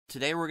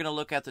Today we're going to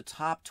look at the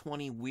top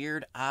 20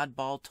 weird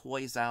oddball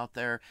toys out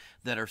there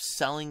that are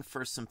selling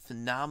for some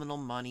phenomenal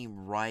money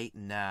right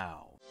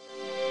now.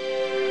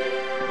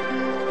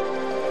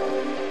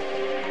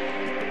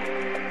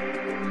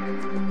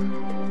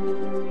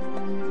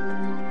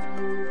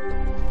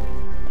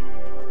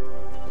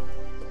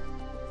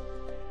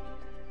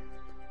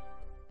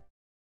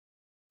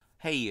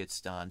 Hey, it's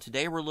Don.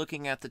 Today we're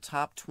looking at the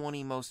top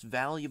 20 most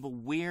valuable,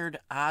 weird,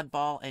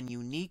 oddball, and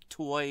unique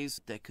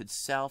toys that could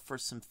sell for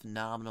some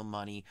phenomenal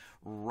money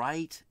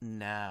right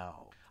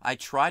now. I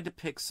tried to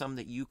pick some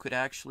that you could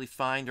actually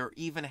find or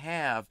even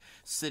have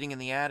sitting in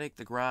the attic,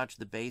 the garage,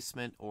 the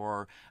basement,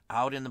 or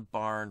out in the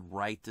barn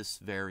right this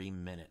very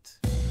minute.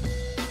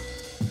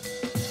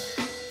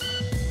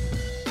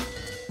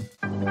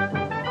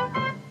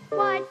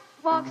 What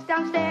walks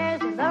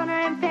downstairs alone or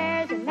in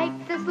pairs and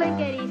makes a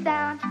slinkety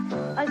sound?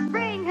 A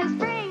spring,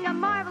 a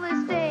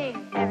marvelous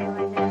thing.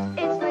 Everyone knows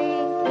it's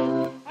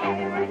Slinky.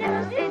 Everyone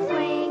knows it's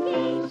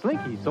Slinky.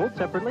 Slinky, sold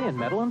separately in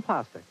metal and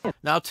plastic.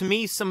 Now, to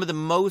me, some of the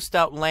most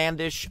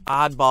outlandish,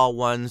 oddball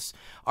ones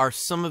are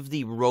some of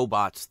the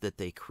robots that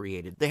they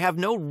created. They have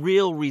no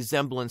real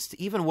resemblance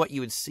to even what you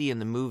would see in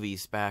the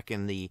movies back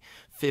in the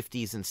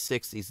 50s and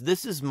 60s.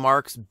 This is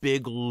Mark's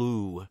Big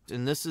Lou,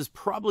 and this is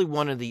probably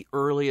one of the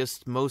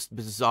earliest, most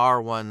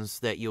bizarre ones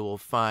that you will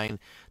find.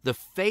 The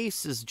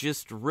face is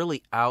just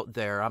really out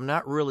there. I'm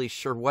not really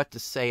sure what to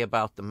say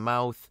about the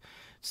mouth.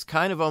 It's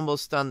kind of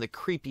almost on the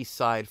creepy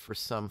side for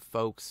some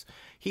folks.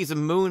 He's a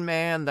moon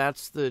man,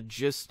 that's the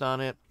gist on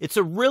it. It's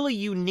a really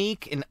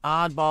unique and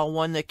oddball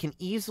one that can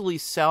easily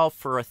sell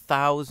for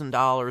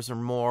 $1,000 or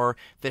more.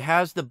 If it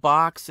has the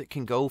box, it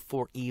can go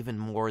for even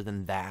more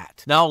than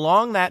that. Now,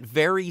 along that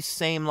very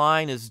same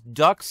line is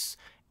Duck's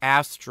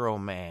Astro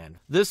Man.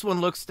 This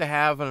one looks to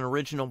have an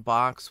original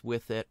box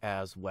with it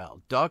as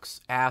well.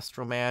 Duck's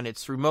Astro Man,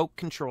 it's remote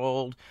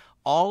controlled.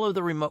 All of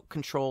the remote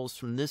controls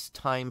from this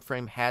time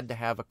frame had to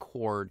have a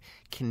cord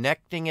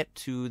connecting it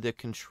to the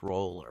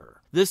controller.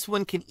 This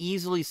one can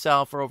easily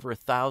sell for over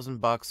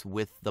 $1,000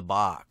 with the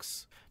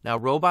box. Now,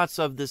 robots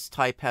of this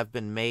type have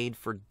been made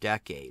for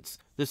decades.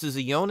 This is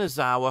a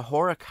Yonezawa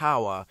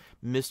Horikawa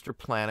Mr.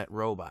 Planet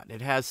robot.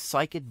 It has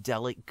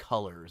psychedelic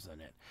colors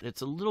in it.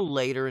 It's a little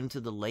later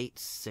into the late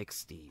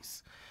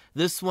 60s.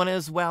 This one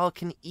as well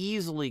can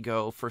easily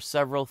go for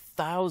several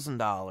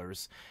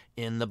 $1,000s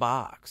in the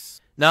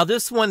box. Now,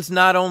 this one's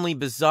not only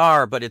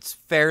bizarre, but it's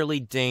fairly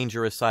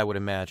dangerous, I would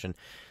imagine.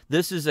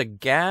 This is a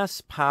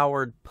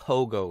gas-powered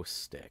pogo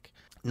stick.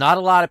 Not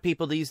a lot of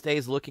people these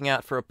days looking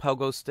out for a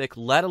pogo stick,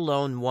 let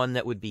alone one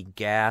that would be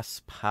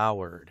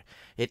gas-powered.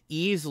 It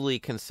easily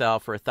can sell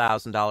for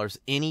 $1,000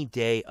 any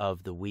day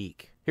of the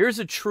week. Here's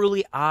a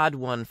truly odd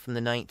one from the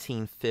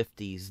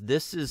 1950s.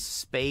 This is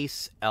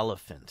Space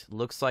Elephant. It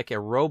looks like a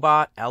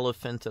robot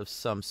elephant of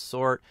some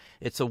sort.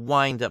 It's a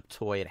wind-up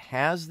toy. It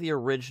has the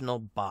original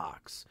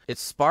box. It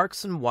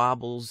sparks and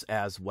wobbles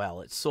as well.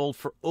 It's sold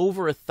for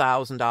over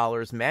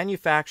 $1,000,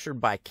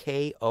 manufactured by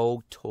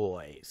KO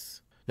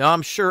Toys. Now,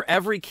 I'm sure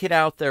every kid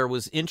out there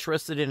was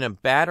interested in a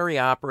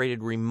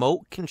battery-operated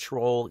remote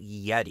control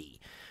Yeti.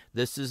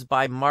 This is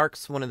by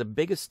Mark's, one of the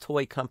biggest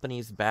toy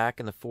companies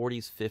back in the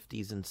 40s,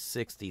 50s, and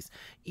 60s,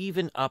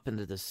 even up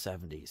into the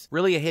 70s.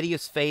 Really a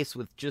hideous face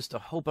with just a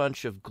whole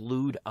bunch of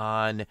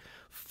glued-on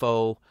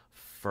faux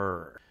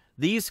fur.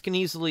 These can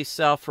easily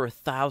sell for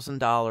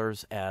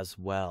 $1,000 as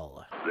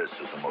well. This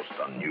is a most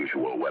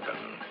unusual weapon.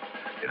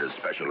 It is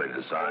specially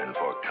designed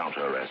for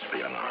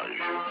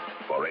counter-espionage,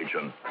 for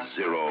Agent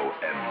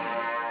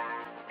 0M.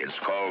 It's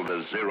called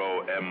the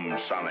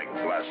 0M Sonic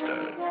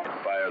Blaster.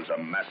 It fires a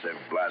massive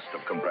blast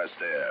of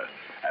compressed air,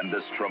 and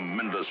this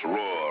tremendous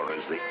roar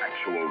is the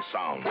actual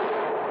sound.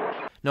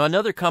 Now,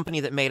 another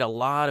company that made a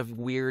lot of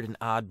weird and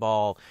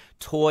oddball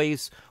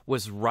toys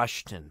was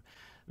Rushton.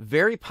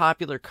 Very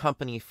popular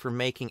company for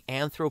making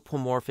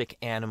anthropomorphic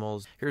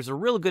animals. Here's a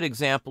real good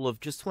example of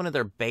just one of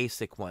their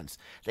basic ones.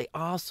 They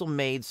also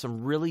made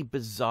some really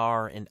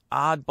bizarre and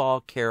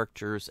oddball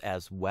characters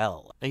as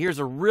well. Now, here's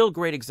a real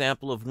great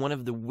example of one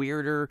of the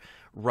weirder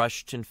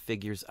Rushton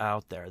figures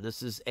out there.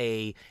 This is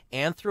a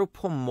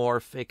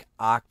anthropomorphic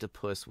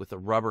octopus with a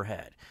rubber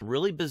head.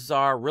 Really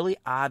bizarre, really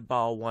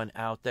oddball one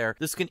out there.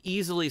 This can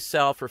easily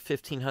sell for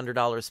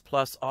 $1,500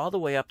 plus, all the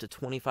way up to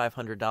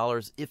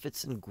 $2,500 if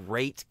it's in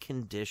great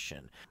condition.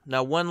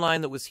 Now, one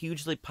line that was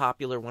hugely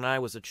popular when I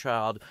was a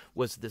child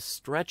was the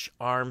Stretch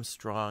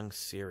Armstrong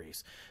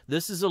series.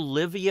 This is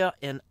Olivia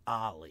and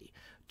Ollie,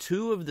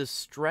 two of the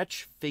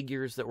Stretch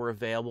figures that were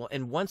available,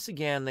 and once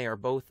again, they are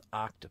both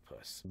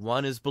octopus.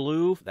 One is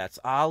blue, that's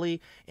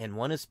Ollie, and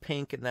one is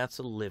pink, and that's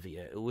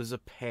Olivia. It was a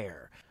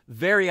pair.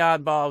 Very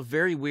oddball,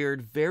 very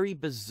weird, very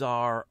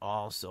bizarre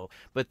also,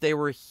 but they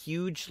were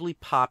hugely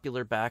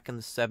popular back in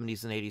the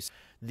 70s and 80s.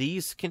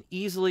 These can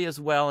easily as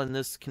well in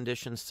this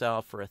condition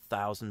sell for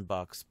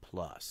 $1,000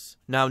 plus.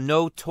 Now,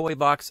 no toy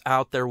box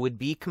out there would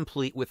be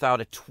complete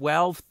without a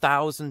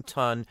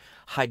 12,000-ton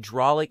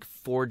hydraulic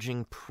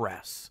forging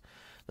press.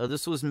 Now,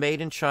 this was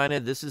made in China.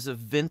 This is a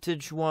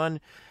vintage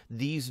one.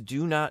 These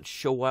do not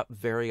show up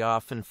very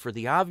often for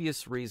the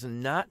obvious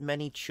reason not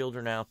many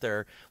children out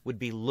there would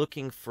be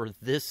looking for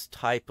this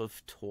type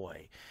of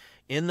toy.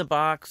 In the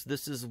box,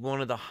 this is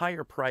one of the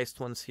higher priced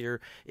ones here.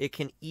 It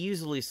can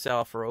easily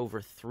sell for over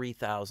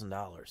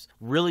 $3,000.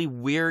 Really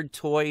weird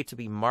toy to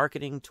be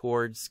marketing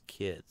towards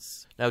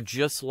kids. Now,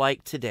 just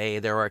like today,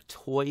 there are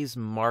toys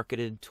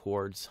marketed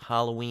towards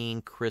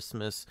Halloween,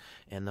 Christmas,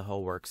 and the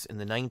whole works. In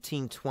the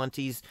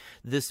 1920s,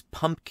 this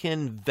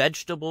pumpkin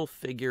vegetable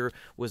figure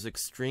was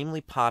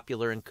extremely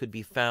popular and could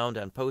be found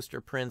on poster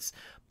prints,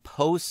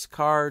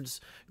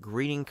 postcards,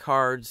 greeting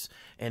cards,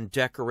 and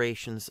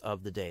decorations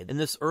of the day. And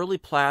this early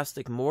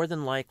plastic, more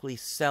than likely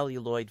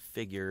celluloid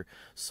figure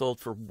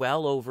sold for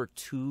well over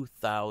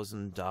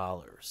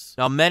 $2,000.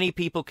 Now, many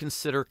people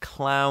consider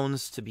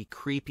clowns to be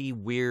creepy,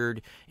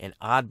 weird, and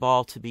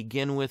oddball to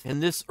begin with,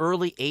 and this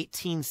early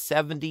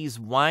 1870s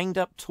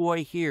wind-up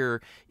toy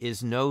here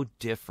is no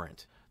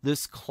different.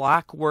 This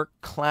clockwork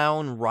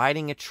clown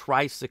riding a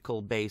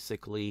tricycle,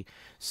 basically,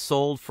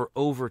 sold for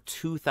over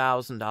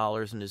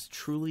 $2,000 and is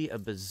truly a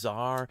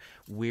bizarre,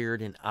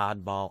 weird, and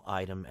oddball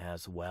item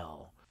as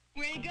well.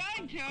 Where you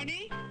going,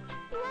 Tony?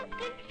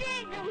 Look at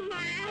Digger,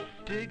 Ma.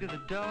 Digger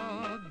the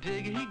dog,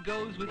 Digger, he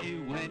goes with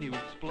you when you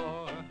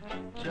explore.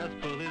 Just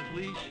pull his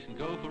leash and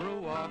go for a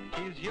walk.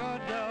 He's your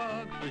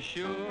dog for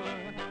sure.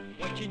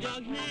 What's your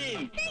dog's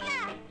name?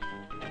 Digger.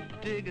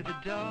 Digger the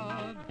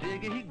dog,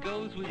 Digger, he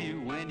goes with you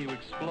when you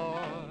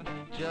explore.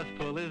 Just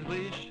pull his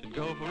leash and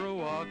go for a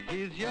walk.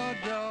 He's your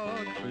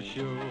dog for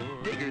sure.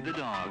 Digger the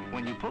dog.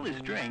 When you pull his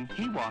string,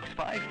 he walks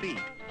 5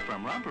 feet.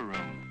 From Romper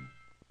Room.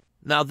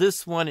 Now,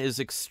 this one is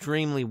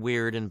extremely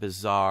weird and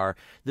bizarre.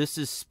 This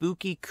is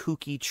Spooky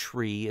Kooky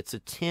Tree. It's a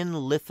tin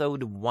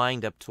lithoed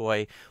wind-up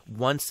toy,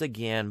 once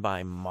again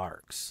by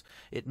Marx.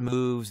 It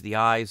moves, the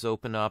eyes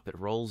open up, it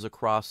rolls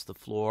across the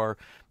floor,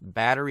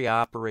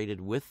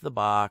 battery-operated with the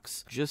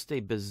box. Just a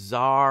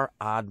bizarre,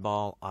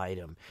 oddball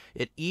item.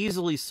 It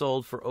easily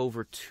sold for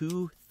over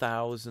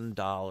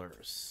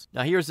 $2,000.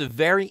 Now, here's a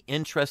very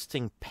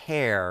interesting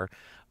pair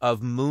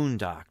of Moon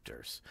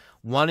Doctors.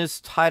 One is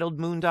titled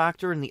Moon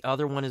Doctor and the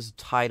other one is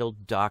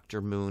titled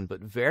Dr. Moon, but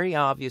very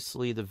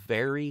obviously the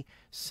very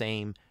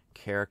same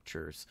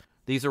characters.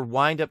 These are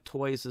wind-up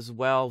toys as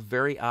well,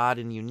 very odd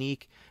and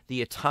unique.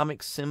 The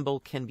atomic symbol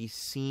can be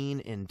seen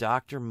in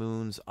Dr.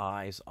 Moon's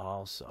eyes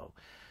also.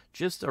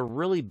 Just a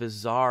really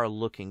bizarre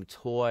looking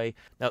toy.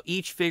 Now,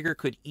 each figure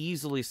could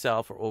easily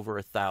sell for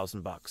over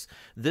 $1,000.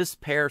 This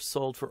pair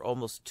sold for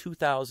almost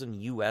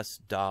 $2,000 US.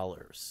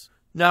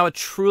 Now, a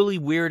truly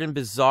weird and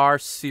bizarre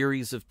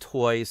series of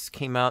toys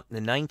came out in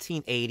the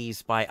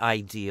 1980s by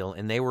Ideal,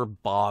 and they were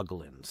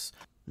Boglins.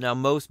 Now,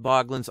 most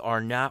Boglins are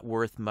not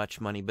worth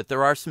much money, but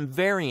there are some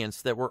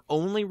variants that were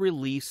only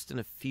released in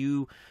a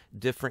few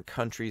different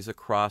countries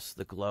across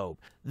the globe.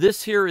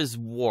 This here is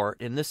Wart,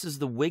 and this is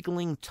the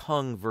wiggling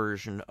tongue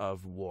version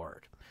of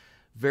Wart.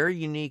 Very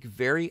unique,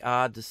 very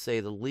odd to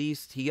say the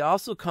least. He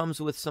also comes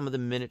with some of the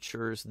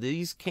miniatures.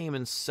 These came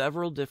in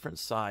several different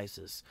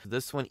sizes.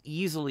 This one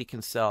easily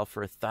can sell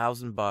for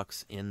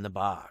 $1,000 in the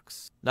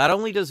box. Not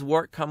only does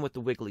Wart come with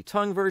the wiggly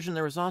tongue version,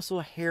 there is also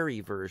a hairy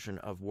version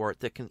of Wart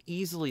that can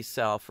easily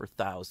sell for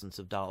thousands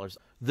of dollars.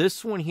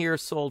 This one here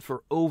sold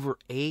for over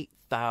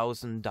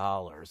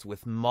 $8,000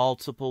 with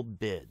multiple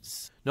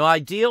bids. Now,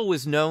 Ideal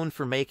was known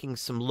for making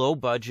some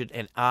low-budget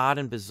and odd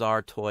and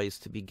bizarre toys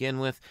to begin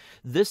with.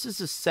 This is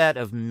a set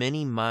of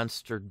mini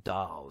monster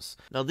dolls.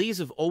 Now, these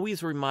have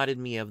always reminded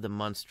me of the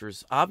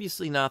Munsters.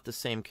 Obviously not the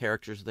same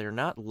characters. They're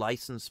not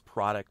licensed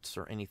products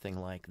or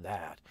anything like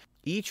that.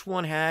 Each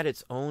one had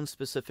its own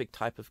specific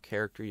type of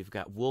character. You've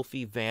got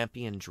Wolfie,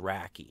 Vampy, and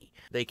Dracky.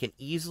 They can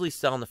easily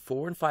sell in the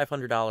 $400 and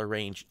 $500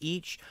 range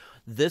each.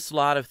 This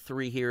lot of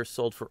 3 here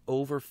sold for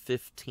over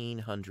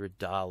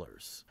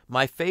 $1,500.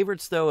 My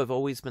favorites, though, have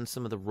always been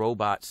some of the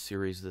robot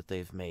series that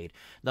they've made.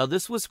 Now,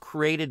 this was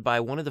created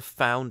by one of the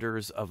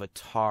founders of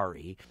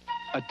Atari.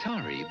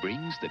 Atari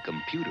brings the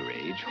computer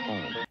age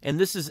home. And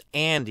this is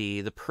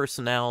Andy, the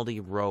personality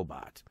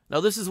robot. Now,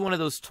 this is one of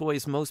those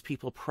toys most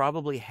people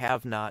probably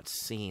have not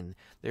seen.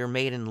 They were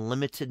made in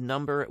limited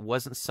number. It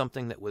wasn't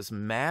something that was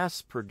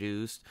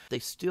mass-produced. They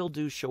still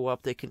do show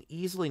up. They can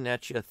easily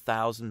net you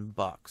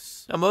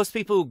 $1,000. Now, most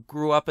people who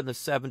grew up in the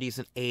 70s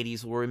and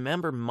 80s will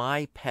remember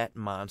My Pet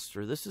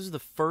Monster. This is the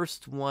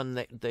first one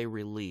that they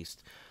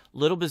released. A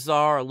little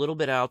bizarre, a little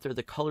bit out there.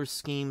 The color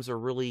schemes are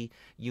really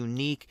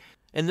unique.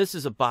 And this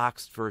is a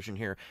boxed version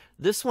here.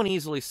 This one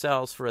easily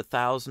sells for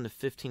 $1,000 to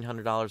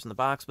 $1,500 in the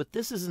box, but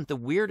this isn't the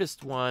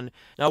weirdest one.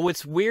 Now,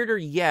 what's weirder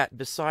yet,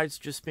 besides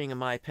just being a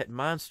My Pet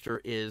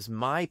Monster, is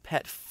My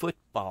Pet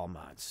Football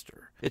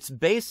Monster. It's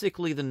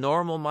basically the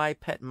normal My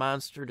Pet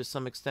Monster to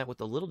some extent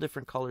with a little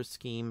different color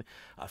scheme,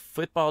 a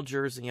football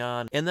jersey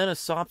on, and then a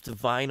soft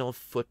vinyl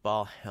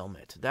football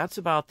helmet. That's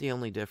about the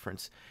only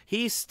difference.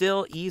 He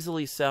still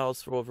easily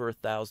sells for over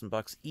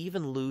 $1,000,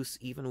 even loose,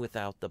 even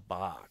without the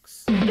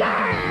box.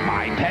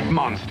 my pet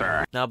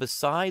monster. Now,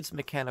 besides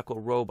mechanical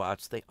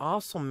robots, they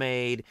also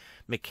made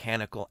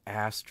mechanical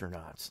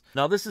astronauts.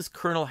 Now, this is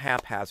Colonel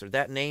Haphazard.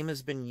 That name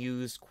has been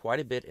used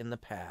quite a bit in the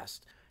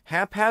past.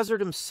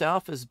 Haphazard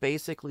himself is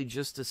basically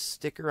just a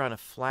sticker on a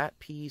flat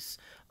piece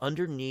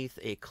underneath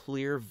a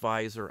clear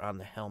visor on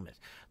the helmet.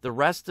 The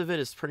rest of it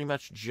is pretty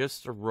much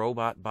just a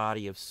robot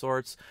body of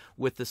sorts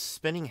with the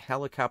spinning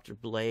helicopter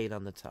blade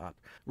on the top.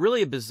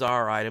 Really a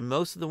bizarre item.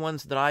 Most of the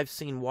ones that I've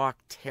seen walk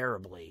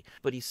terribly,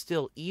 but he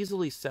still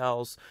easily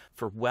sells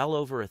for well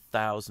over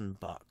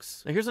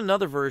 $1,000. Now here's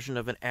another version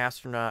of an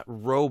astronaut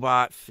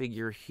robot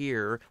figure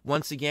here.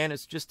 Once again,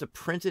 it's just a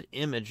printed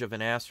image of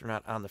an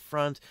astronaut on the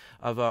front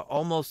of a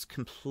almost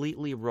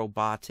completely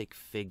robotic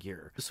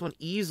figure. This one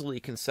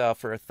easily can sell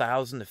for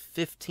 $1,000 to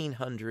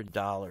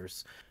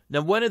 $1,500.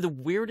 Now, one of the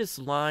weirdest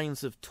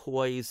lines of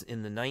toys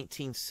in the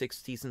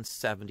 1960s and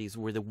 70s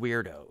were the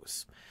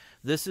Weirdos.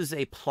 This is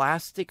a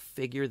plastic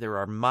figure. There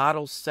are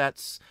model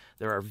sets.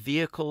 There are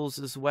vehicles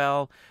as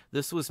well.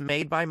 This was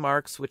made by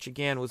Marx, which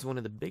again was one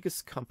of the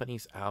biggest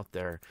companies out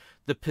there.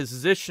 The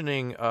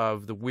positioning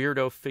of the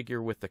Weirdo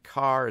figure with the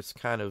car is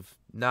kind of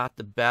not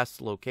the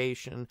best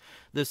location.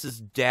 This is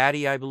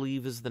Daddy, I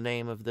believe, is the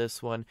name of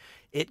this one.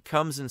 It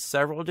comes in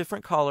several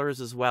different colors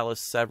as well as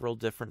several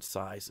different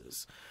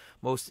sizes.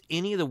 Most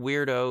any of the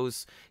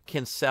Weirdos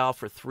can sell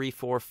for $300,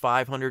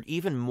 $400, $500,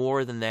 even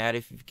more than that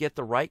if you get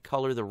the right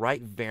color, the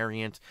right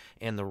variant,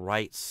 and the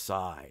right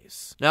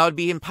size. Now, it'd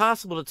be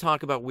impossible to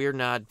talk about Weird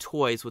and Odd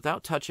toys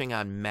without touching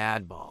on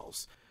Mad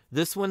Balls.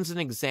 This one's an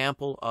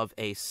example of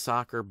a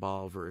soccer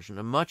ball version,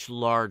 a much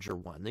larger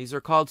one. These are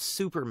called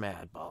Super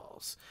Mad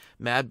Balls.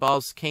 Mad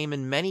Balls came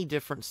in many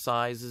different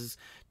sizes,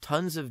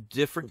 tons of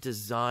different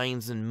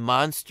designs, and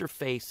monster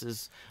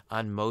faces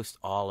on most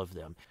all of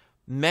them.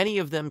 Many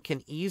of them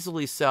can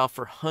easily sell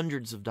for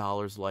hundreds of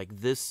dollars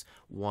like this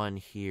one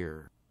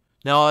here.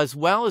 Now, as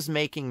well as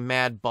making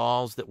Mad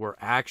Balls that were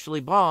actually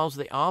balls,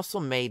 they also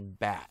made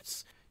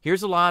bats.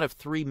 Here's a lot of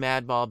 3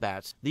 Mad Ball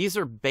bats. These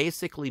are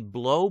basically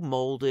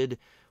blow-molded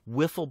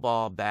wiffle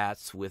ball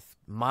bats with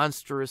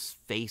monstrous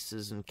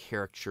faces and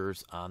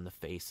caricatures on the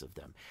face of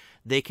them.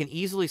 They can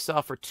easily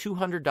sell for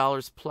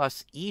 $200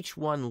 plus, each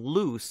one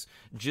loose,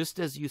 just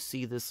as you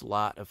see this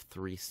lot of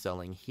 3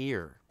 selling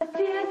here.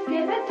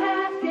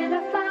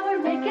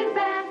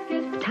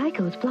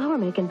 Tyco's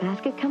flower-making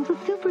basket comes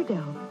with super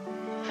dough,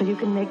 so you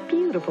can make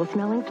beautiful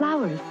smelling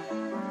flowers.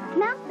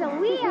 Not the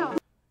wheel.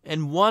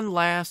 And one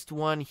last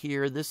one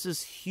here. This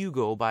is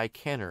Hugo by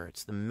Kenner.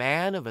 It's the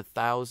Man of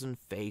 1,000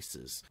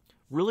 Faces.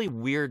 Really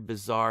weird,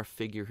 bizarre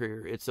figure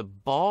here. It's a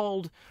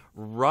bald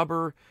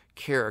rubber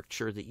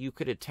caricature that you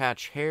could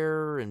attach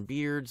hair and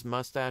beards,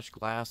 mustache,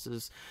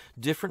 glasses,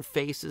 different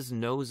faces,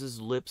 noses,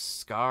 lips,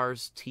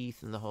 scars,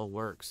 teeth, and the whole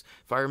works.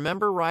 If I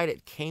remember right,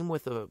 it came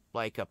with a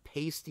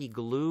pasty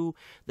glue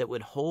that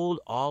would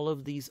hold all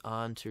of these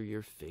onto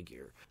your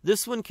figure.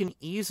 This one can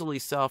easily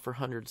sell for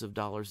hundreds of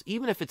dollars,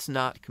 even if it's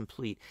not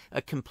complete.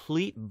 A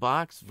complete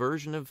box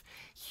version of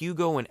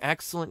Hugo in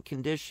excellent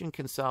condition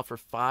can sell for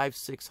 $500,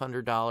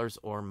 $600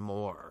 or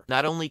more.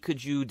 Not only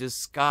could you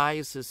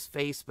disguise his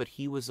face, but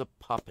he was a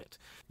puppet.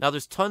 Now,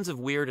 there's tons of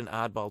weird and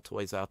oddball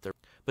toys out there,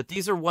 but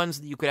these are ones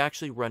that you could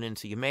actually run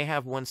into. You may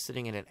have one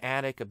sitting in an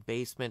attic, a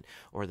basement,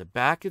 or the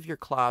back of your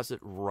closet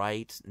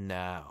right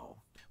now.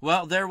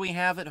 Well, there we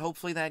have it.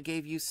 Hopefully that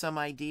gave you some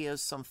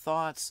ideas, some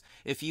thoughts.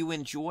 If you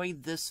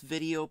enjoyed this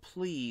video,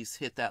 please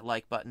hit that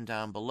like button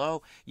down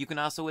below. You can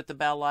also hit the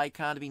bell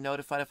icon to be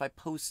notified if I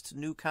post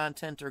new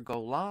content or go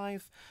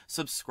live.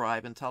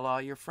 Subscribe and tell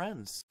all your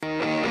friends.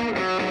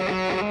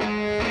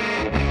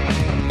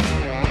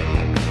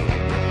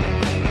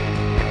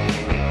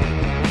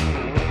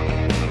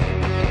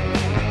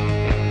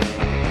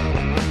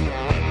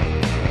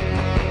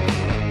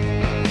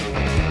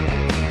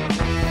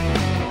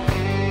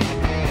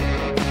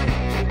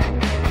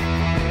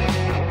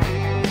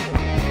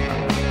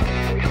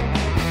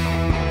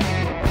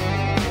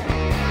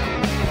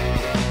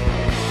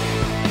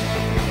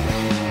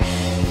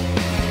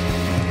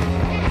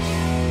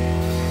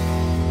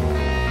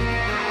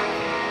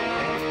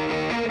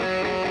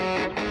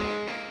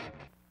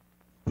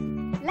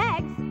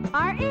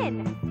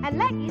 And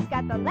Leggy's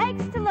got the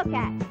legs to look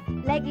at.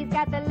 Leggy's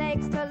got the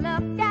legs to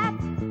look at.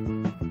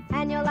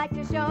 And you'll like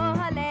to show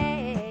her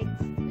legs.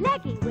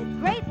 Leggy with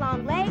great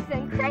long legs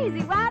and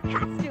crazy wild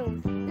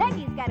costumes.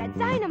 Leggy's got a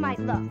dynamite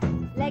look.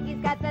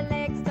 Leggy's got the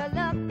legs to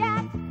look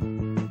at.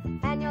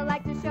 And you'll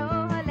like to show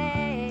her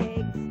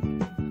legs.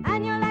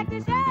 And you'll like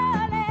to show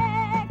her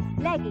legs.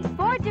 Leggy,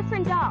 4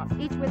 different dolls,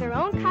 each with her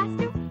own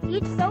costume,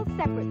 each sold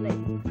separately.